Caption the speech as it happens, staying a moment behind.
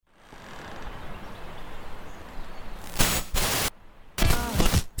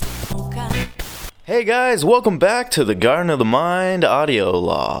Hey guys, welcome back to the Garden of the Mind audio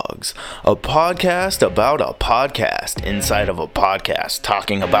logs, a podcast about a podcast inside of a podcast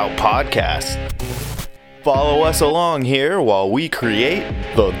talking about podcasts. Follow us along here while we create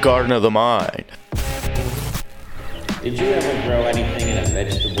the Garden of the Mind. Did you ever grow anything in a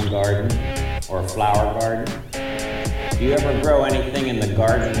vegetable garden or a flower garden? Do you ever grow anything in the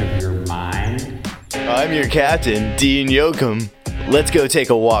garden of your mind? I'm your captain, Dean Yoakum. Let's go take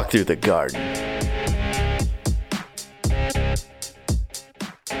a walk through the garden.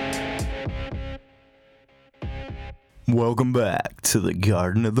 Welcome back to the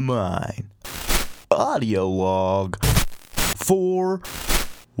Garden of the Mind audio log for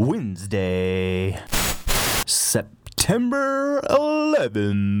Wednesday, September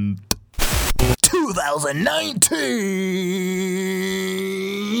 11th,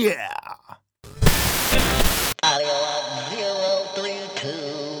 2019. Yeah. Audio log 032.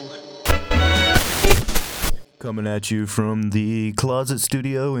 Coming at you from the closet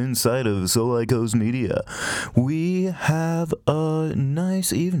studio inside of Solikos Media. We have a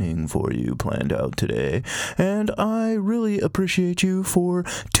nice evening for you planned out today, and I really appreciate you for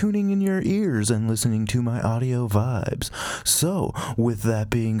tuning in your ears and listening to my audio vibes. So, with that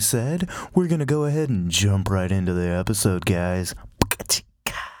being said, we're going to go ahead and jump right into the episode, guys.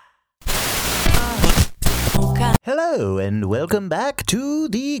 Hello, and welcome back to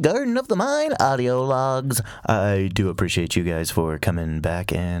the Garden of the Mind audio logs. I do appreciate you guys for coming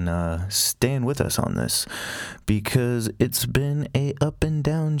back and staying with us on this, because it's been a up and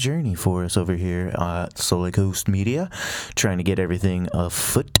down journey for us over here at Solikos Media, trying to get everything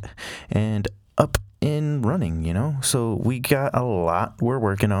afoot and up and running, you know? So we got a lot we're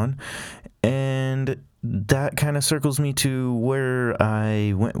working on, and that kind of circles me to where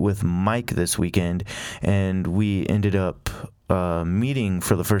I went with Mike this weekend, and we ended up meeting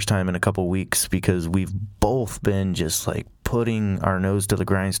for the first time in a couple weeks because we've both been just like putting our nose to the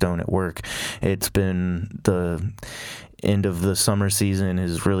grindstone at work. It's been the end of the summer season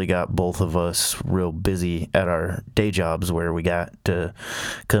has really got both of us real busy at our day jobs where we got to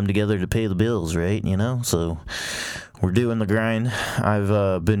come together to pay the bills, right? You know, so we're doing the grind.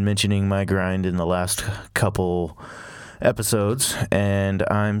 I've been mentioning my grind in the last couple episodes, and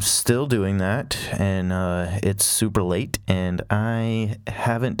I'm still doing that, and it's super late, and I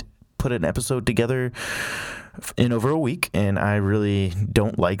haven't put an episode together in over a week, and I really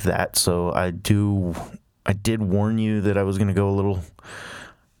don't like that. So I did warn you that I was going to go a little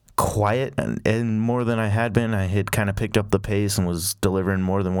quiet, and more than I had been. I had kind of picked up the pace and was delivering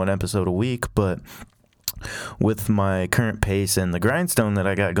more than one episode a week, but with my current pace and the grindstone that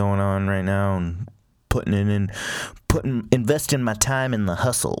I got going on right now, and investing my time in the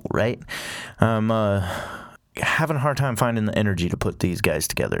hustle, right? I'm having a hard time finding the energy to put these guys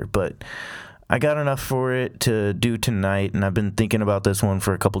together, but I got enough for it to do tonight, and I've been thinking about this one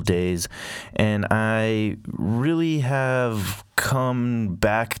for a couple days, and I really have come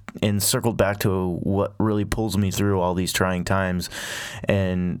back and circled back to what really pulls me through all these trying times,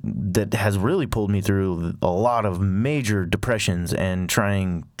 and that has really pulled me through a lot of major depressions and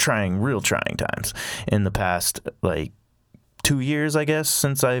trying real trying times in the past, like, 2 years, I guess,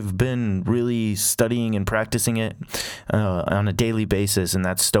 since I've been really studying and practicing it on a daily basis, and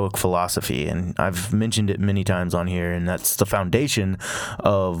that's Stoic philosophy. And I've mentioned it many times on here, and that's the foundation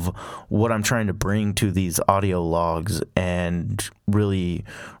of what I'm trying to bring to these audio logs and really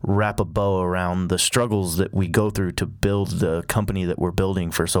wrap a bow around the struggles that we go through to build the company that we're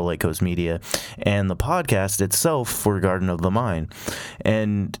building for Solikos Media and the podcast itself for Garden of the Mind.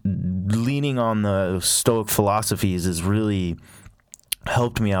 And leaning on the Stoic philosophies is really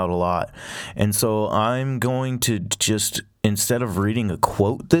helped me out a lot. And so I'm going to just, instead of reading a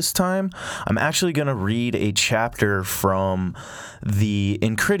quote this time, I'm actually going to read a chapter from the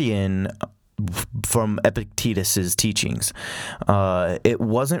Enchiridion from Epictetus's teachings. It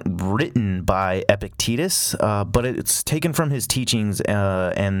wasn't written by Epictetus, but it's taken from his teachings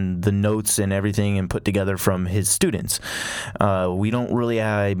and the notes and everything, and put together from his students. We don't really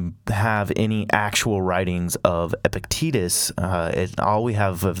have any actual writings of Epictetus. All we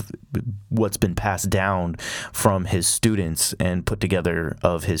have of what's been passed down from his students and put together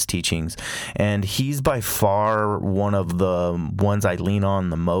of his teachings. And he's by far one of the ones I lean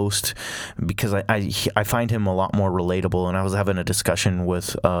on the most, because I find him a lot more relatable. And I was having a discussion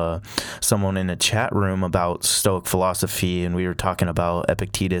with someone in a chat room about Stoic philosophy, and we were talking about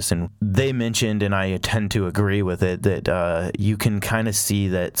Epictetus, and they mentioned, and I tend to agree with it, that you can kind of see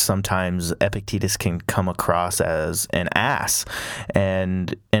that sometimes Epictetus can come across as an ass,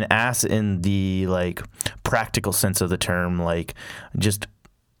 and an ass in the like practical sense of the term, like just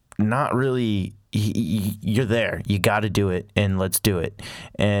not really you're there. You got to do it, and let's do it.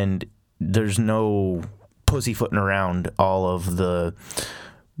 And there's no pussyfooting around all of the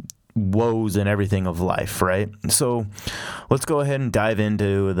woes and everything of life, right? So let's go ahead and dive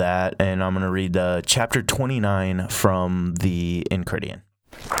into that, and I'm going to read chapter 29 from the Enchiridion.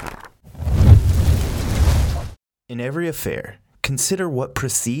 In every affair, consider what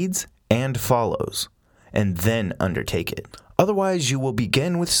precedes and follows, and then undertake it. Otherwise, you will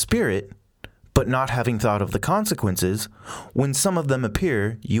begin with spirit, but not having thought of the consequences. When some of them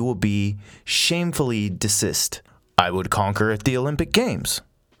appear, you will be shamefully desist. I would conquer at the Olympic Games.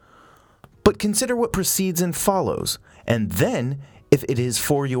 But consider what precedes and follows, and then, if it is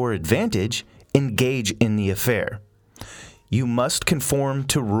for your advantage, engage in the affair. You must conform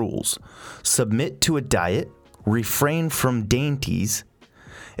to rules, submit to a diet, refrain from dainties,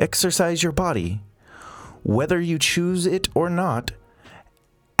 exercise your body, whether you choose it or not,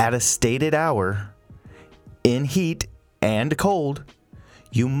 at a stated hour, in heat and cold.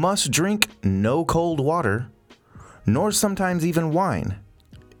 You must drink no cold water, nor sometimes even wine.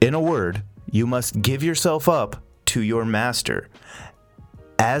 In a word, you must give yourself up to your master,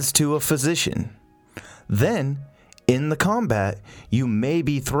 as to a physician. Then, in the combat, you may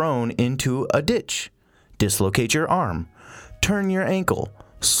be thrown into a ditch, dislocate your arm, turn your ankle,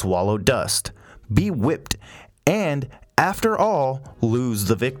 swallow dust, be whipped, and, after all, lose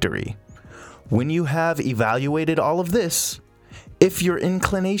the victory. When you have evaluated all of this, if your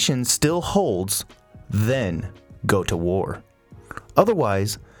inclination still holds, then go to war.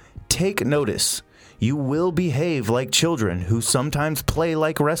 Otherwise, take notice. You will behave like children who sometimes play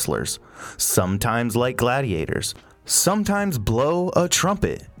like wrestlers, sometimes like gladiators, sometimes blow a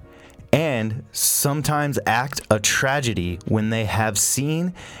trumpet, and sometimes act a tragedy when they have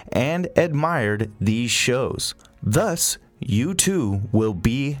seen and admired these shows. Thus, you too will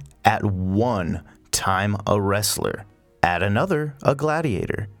be at one time a wrestler, at another a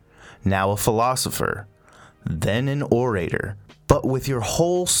gladiator, now a philosopher, then an orator, but with your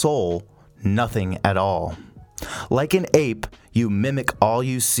whole soul, nothing at all. Like an ape, you mimic all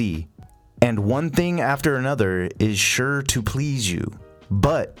you see, and one thing after another is sure to please you,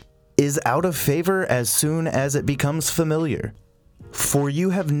 but is out of favor as soon as it becomes familiar. For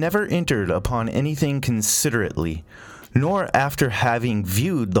you have never entered upon anything considerately, nor after having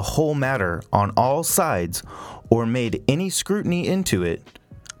viewed the whole matter on all sides, or made any scrutiny into it,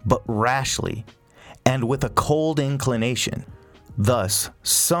 but rashly, and with a cold inclination. Thus,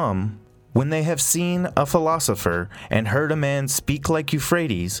 some, when they have seen a philosopher and heard a man speak like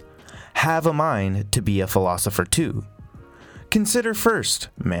Euphrates, have a mind to be a philosopher too. Consider first,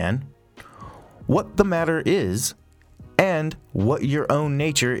 man, what the matter is, and what your own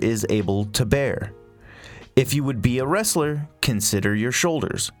nature is able to bear. If you would be a wrestler, consider your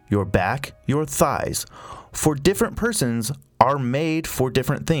shoulders, your back, your thighs, for different persons are made for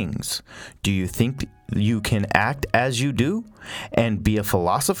different things. Do you think you can act as you do, and be a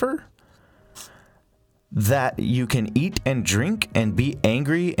philosopher? That you can eat and drink and be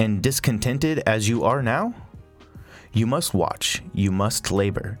angry and discontented as you are now? You must watch, you must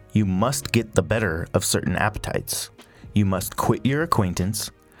labor, you must get the better of certain appetites. You must quit your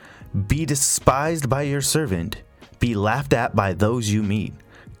acquaintance, be despised by your servant, be laughed at by those you meet,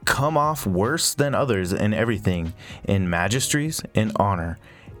 come off worse than others in everything, in magistries, in honor,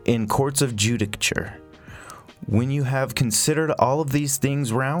 in courts of judicature. When you have considered all of these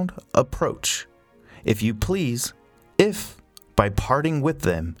things round, approach, if you please, if, by parting with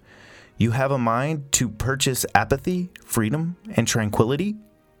them, you have a mind to purchase apathy, freedom, and tranquility.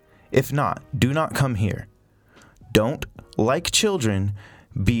 If not, do not come here. Don't, like children,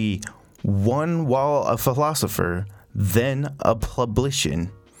 be one while a philosopher, then a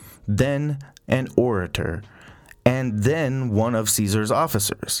publican, then an orator, and then one of Caesar's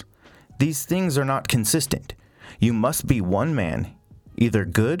officers. These things are not consistent. You must be one man, either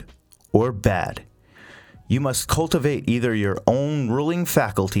good or bad. You must cultivate either your own ruling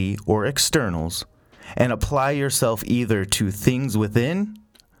faculty or externals, and apply yourself either to things within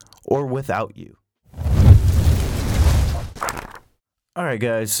or without you. All right,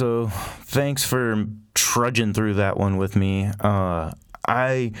 guys, so thanks for trudging through that one with me.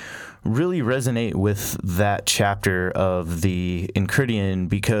 I really resonate with that chapter of the Enchiridion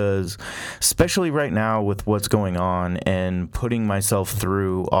because, especially right now with what's going on and putting myself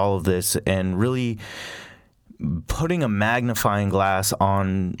through all of this and really putting a magnifying glass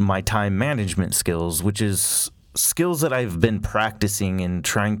on my time management skills, which is skills that I've been practicing and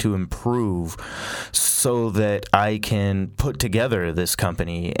trying to improve so that I can put together this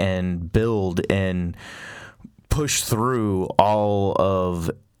company and build and push through all of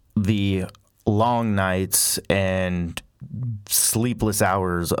the long nights and sleepless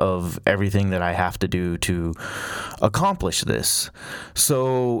hours of everything that I have to do to accomplish this.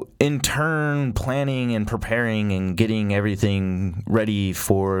 So in turn, planning and preparing and getting everything ready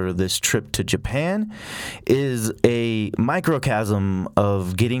for this trip to Japan is a microcosm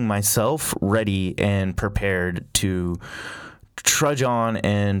of getting myself ready and prepared to trudge on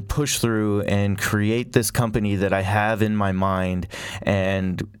and push through and create this company that I have in my mind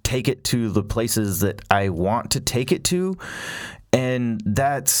and take it to the places that I want to take it to. And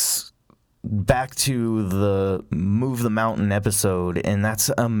that's back to the Move the Mountain episode, and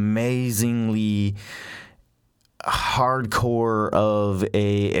that's amazingly hardcore of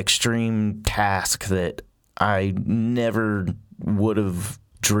a extreme task that I never would have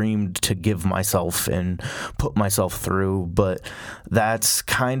dreamed to give myself and put myself through, but that's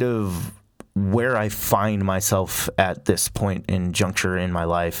kind of where I find myself at this point in juncture in my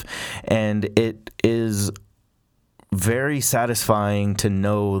life. And it is very satisfying to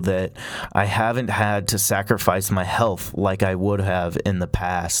know that I haven't had to sacrifice my health like I would have in the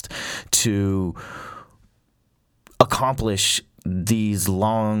past to accomplish these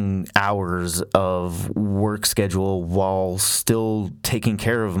long hours of work schedule while still taking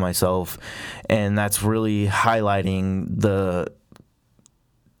care of myself. And that's really highlighting the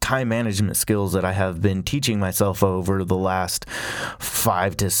time management skills that I have been teaching myself over the last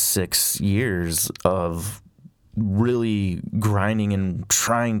 5 to 6 years of really grinding and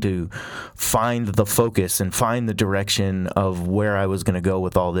trying to find the focus and find the direction of where I was going to go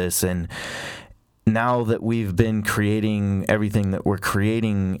with all this. And now that we've been creating everything that we're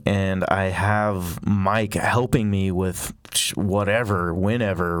creating, and I have Mike helping me with whatever,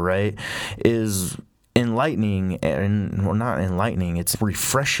 whenever, right, is enlightening. And well, not enlightening, it's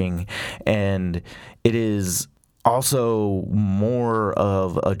refreshing. And it is also more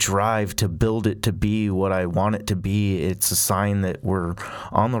of a drive to build it to be what I want it to be. It's a sign that we're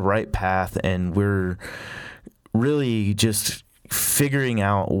on the right path, and we're really just figuring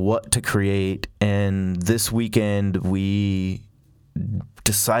out what to create. And this weekend we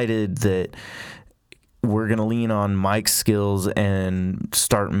decided that we're going to lean on Mike's skills and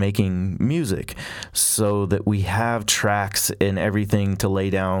start making music so that we have tracks and everything to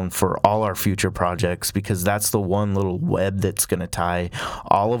lay down for all our future projects, because that's the one little web that's going to tie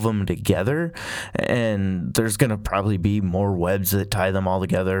all of them together. And there's going to probably be more webs that tie them all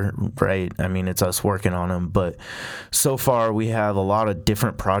together, right? I mean, it's us working on them, but so far we have a lot of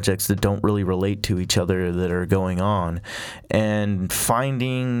different projects that don't really relate to each other that are going on, and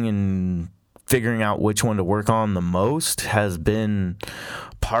finding and figuring out which one to work on the most has been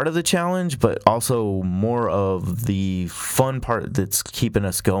part of the challenge, but also more of the fun part that's keeping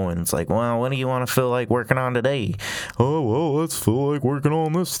us going. It's like, well, what do you want to feel like working on today? Oh, well, let's feel like working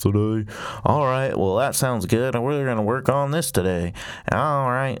on this today. All right, well, that sounds good. We're going to work on this today. All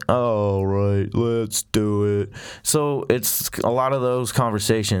right, let's do it. So it's a lot of those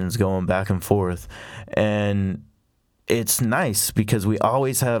conversations going back and forth, and it's nice because we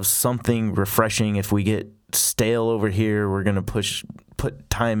always have something refreshing. If we get stale over here, we're going to put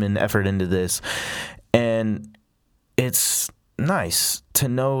time and effort into this. And it's nice to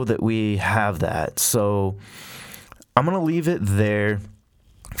know that we have that. So I'm going to leave it there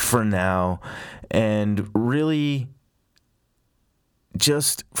for now and really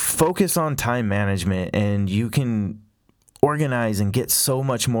just focus on time management, and you can organize and get so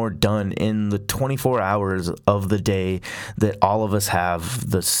much more done in the 24 hours of the day that all of us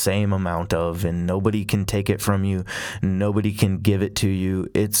have the same amount of, and nobody can take it from you. Nobody can give it to you.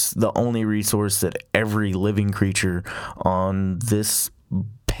 It's the only resource that every living creature on this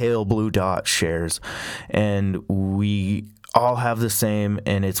pale blue dot shares, and we all have the same,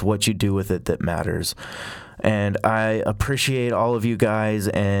 and it's what you do with it that matters. And I appreciate all of you guys.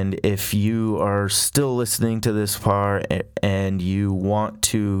 And if you are still listening to this part and you want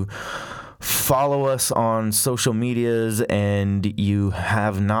to follow us on social medias and you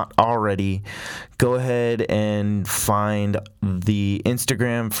have not already, go ahead and find the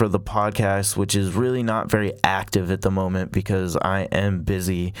Instagram for the podcast, which is really not very active at the moment because I am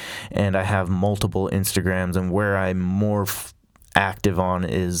busy and I have multiple Instagrams, and where I'm more active on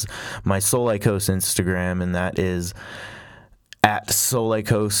is my Solykos Instagram, and that is at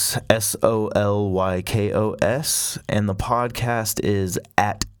Solykos, SOLYKOS, and the podcast is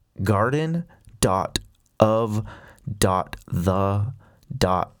at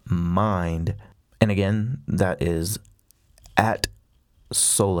garden.of.the.mind, and again, that is at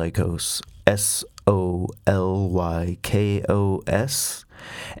Solykos, SOLYKOS,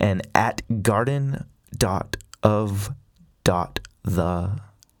 and at garden.of.the.mind.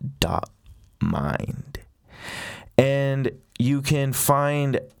 Mind. And you can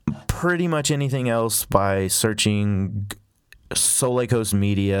find pretty much anything else by searching Soleil Coast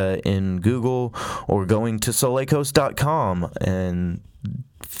Media in Google or going to soleilcoast.com and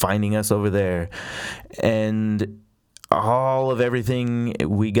finding us over there. And all of everything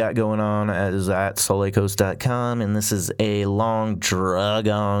we got going on is at soleilcoast.com, and this is a long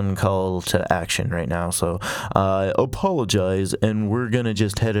drag-on call to action right now, so I apologize, and we're gonna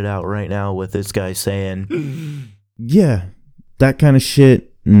just head it out right now with this guy saying, yeah, that kind of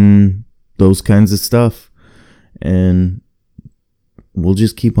shit, and those kinds of stuff, and we'll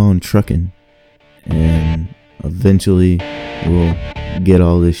just keep on trucking, and eventually we'll get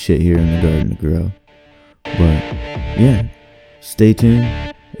all this shit here in the garden to grow. But yeah, stay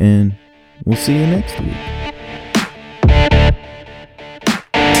tuned, and we'll see you next week.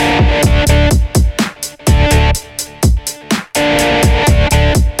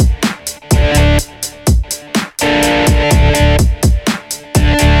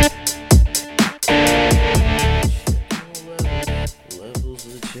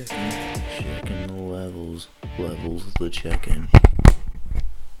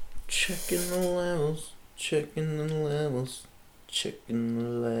 Checking the levels, checking the levels, checking the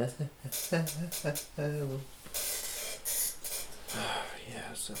levels. Oh,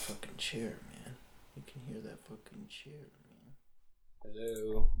 yeah, it's that fucking chair, man. You can hear that fucking chair, man.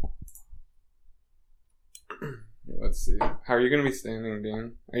 Hello. Let's see. How are you going to be standing,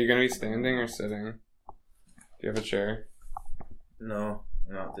 Dean? Are you going to be standing or sitting? Do you have a chair? No,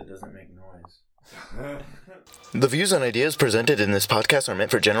 that doesn't make noise. The views and ideas presented in this podcast are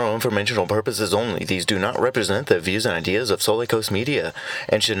meant for general informational purposes only. These do not represent the views and ideas of Soleil Coast Media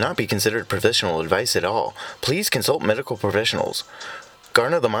and should not be considered professional advice at all. Please consult medical professionals.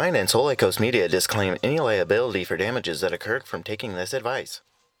 Garden of the Mind and Soleil Coast Media disclaim any liability for damages that occurred from taking this advice.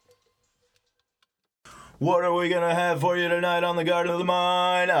 What are we gonna have for you tonight on the Garden of the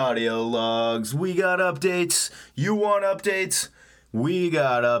Mind audio logs? We got updates. You want updates? We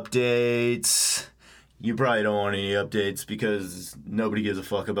got updates. You probably don't want any updates because nobody gives a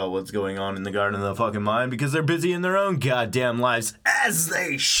fuck about what's going on in the Garden of the fucking Mind because they're busy in their own goddamn lives, as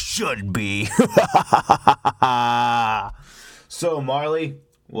they should be. So, Marley,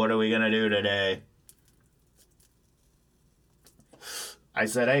 what are we gonna do today? I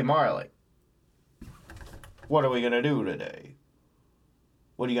said, hey, Marley, what are we gonna do today?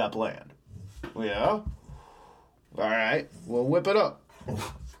 What do you got planned? Yeah? Alright, well, whip it up.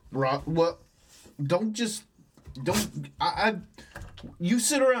 What? You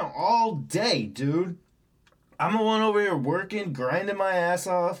sit around all day, dude. I'm the one over here working, grinding my ass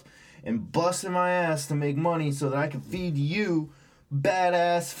off, and busting my ass to make money so that I can feed you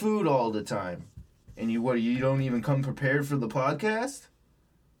badass food all the time. And you don't even come prepared for the podcast?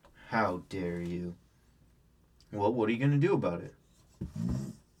 How dare you? Well, what are you gonna do about it?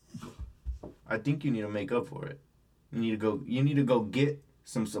 I think you need to make up for it. You need to go get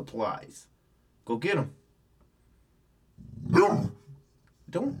some supplies. Go get them.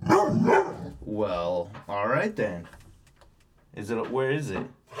 Don't. Well, all right then. Where is it?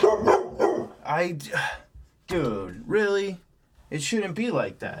 Dude, really? It shouldn't be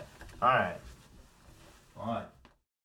like that. All right.